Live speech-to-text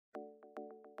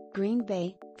Green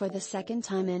Bay. For the second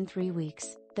time in 3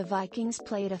 weeks, the Vikings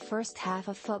played a first half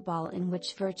of football in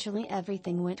which virtually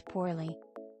everything went poorly.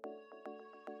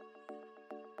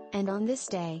 And on this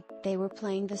day, they were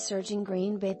playing the surging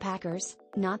Green Bay Packers,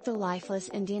 not the lifeless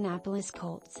Indianapolis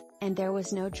Colts, and there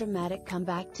was no dramatic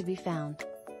comeback to be found.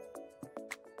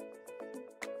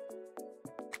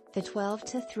 The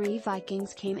 12-3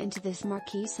 Vikings came into this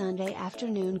marquee Sunday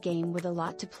afternoon game with a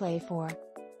lot to play for.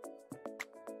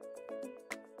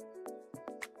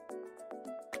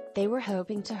 They were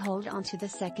hoping to hold on to the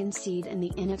second seed in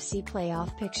the NFC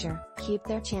playoff picture, keep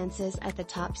their chances at the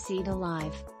top seed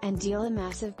alive, and deal a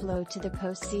massive blow to the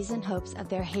postseason hopes of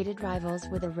their hated rivals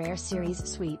with a rare series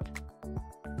sweep.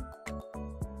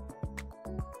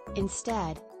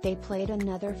 Instead, they played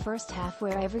another first half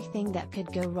where everything that could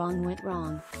go wrong went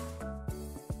wrong.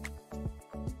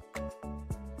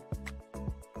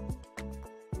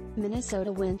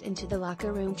 Minnesota went into the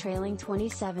locker room trailing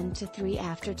 27-3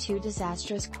 after 2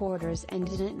 disastrous quarters and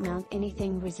didn't mount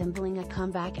anything resembling a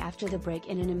comeback after the break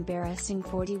in an embarrassing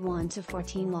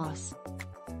 41-14 loss.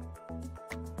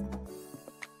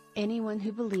 Anyone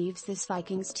who believes this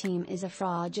Vikings team is a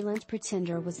fraudulent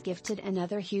pretender was gifted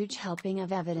another huge helping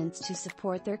of evidence to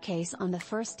support their case on the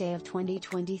first day of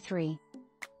 2023.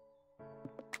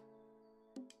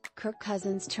 Kirk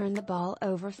Cousins turned the ball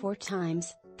over 4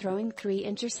 times, throwing 3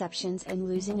 interceptions and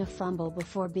losing a fumble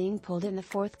before being pulled in the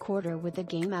fourth quarter with the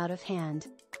game out of hand.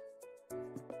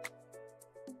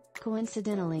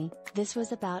 Coincidentally, this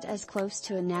was about as close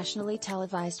to a nationally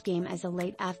televised game as a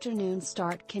late afternoon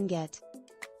start can get.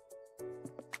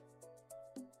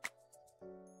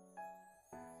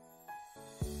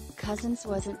 Cousins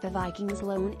wasn't the Vikings'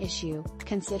 lone issue,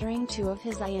 considering 2 of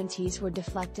his INTs were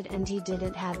deflected and he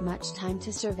didn't have much time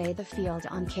to survey the field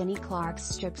on Kenny Clark's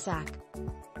strip sack.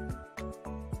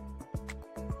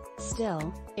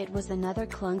 Still, it was another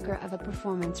clunker of a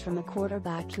performance from a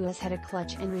quarterback who has had a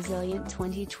clutch and resilient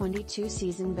 2022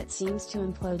 season but seems to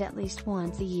implode at least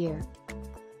once a year.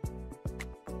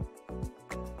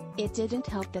 It didn't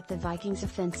help that the Vikings'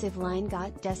 offensive line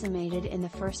got decimated in the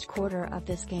first quarter of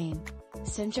this game.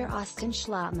 Center Austin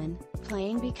Schlottmann,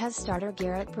 playing because starter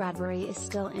Garrett Bradbury is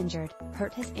still injured,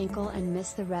 hurt his ankle and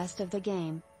missed the rest of the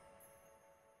game.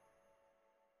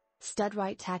 Stud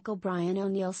right tackle Brian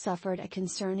O'Neill suffered a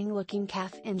concerning-looking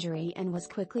calf injury and was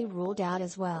quickly ruled out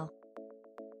as well.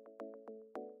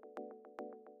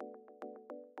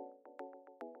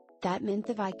 That meant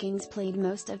the Vikings played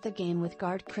most of the game with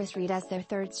guard Chris Reed as their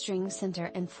third-string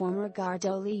center and former guard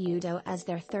Oli Udoh as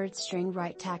their third-string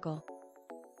right tackle.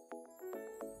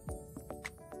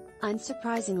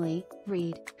 Unsurprisingly,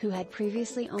 Reed, who had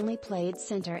previously only played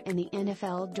center in the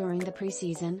NFL during the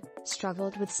preseason,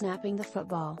 struggled with snapping the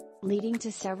football, leading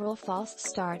to several false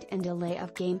start and delay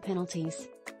of game penalties.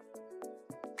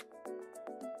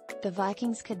 The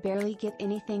Vikings could barely get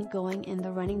anything going in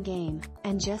the running game,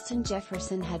 and Justin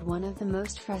Jefferson had one of the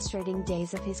most frustrating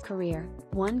days of his career,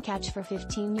 1 catch for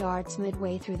 15 yards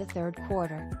midway through the third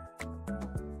quarter.